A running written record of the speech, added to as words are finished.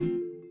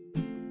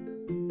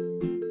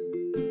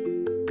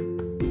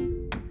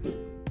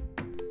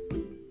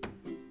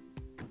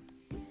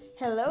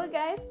Hello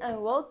guys and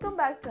welcome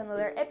back to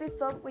another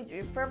episode with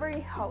your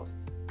favorite host.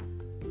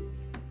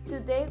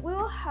 Today we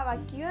will have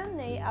a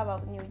Q&A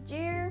about New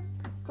Year,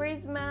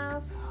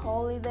 Christmas,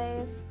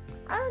 holidays,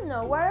 I don't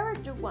know, whatever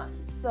you want.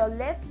 So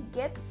let's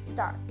get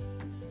started.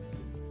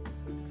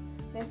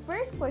 The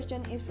first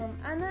question is from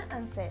Anna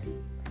and says,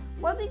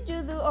 what did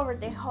you do over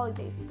the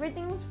holidays?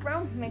 Greetings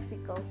from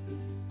Mexico.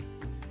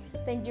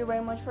 Thank you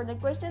very much for the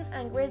question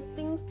and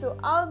greetings to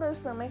all those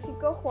from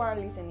Mexico who are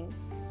listening.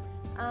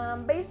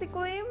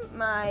 Basically,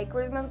 my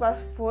Christmas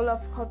was full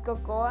of hot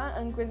cocoa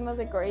and Christmas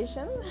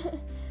decorations.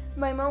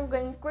 My mom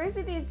went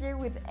crazy this year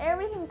with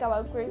everything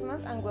about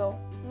Christmas and well,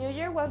 New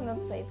Year was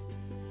not safe.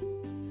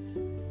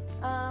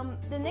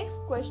 The next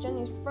question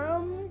is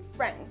from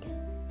Frank.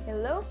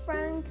 Hello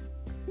Frank.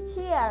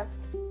 He asked,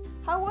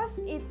 how was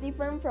it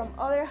different from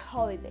other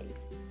holidays?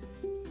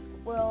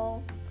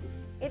 Well,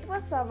 it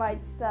was a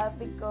bit sad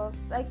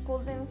because I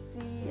couldn't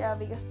see a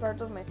biggest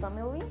part of my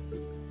family.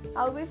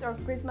 Always our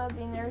Christmas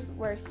dinners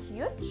were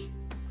huge,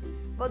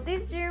 but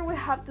this year we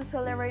have to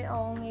celebrate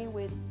only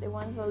with the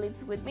ones that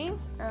lives with me.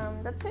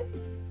 That's it.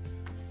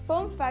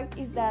 Fun fact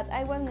is that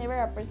I was never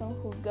a person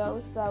who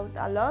goes out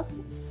a lot,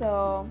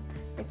 so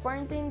the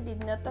quarantine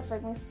did not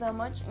affect me so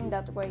much in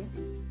that way.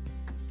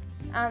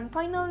 And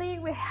finally,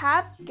 we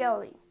have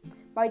Kelly.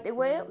 By the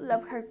way,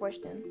 love her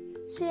question.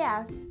 She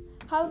asked,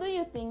 how do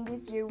you think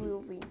this year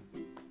will be?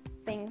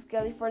 Thanks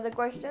Kelly for the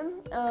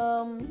question.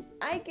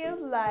 I guess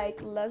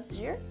like last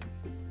year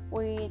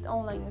with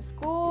online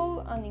school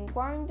and in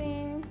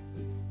quarantine.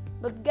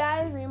 But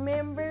guys,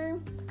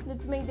 remember,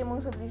 let's make the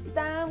most of this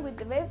time with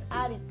the best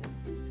attitude.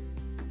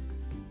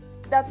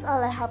 That's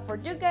all I have for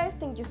you guys.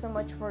 Thank you so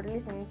much for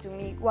listening to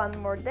me one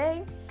more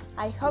day.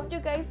 I hope you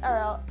guys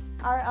are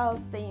all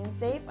staying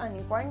safe and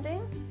in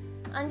quarantine.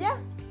 And yeah,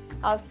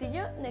 I'll see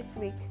you next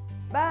week.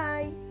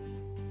 Bye!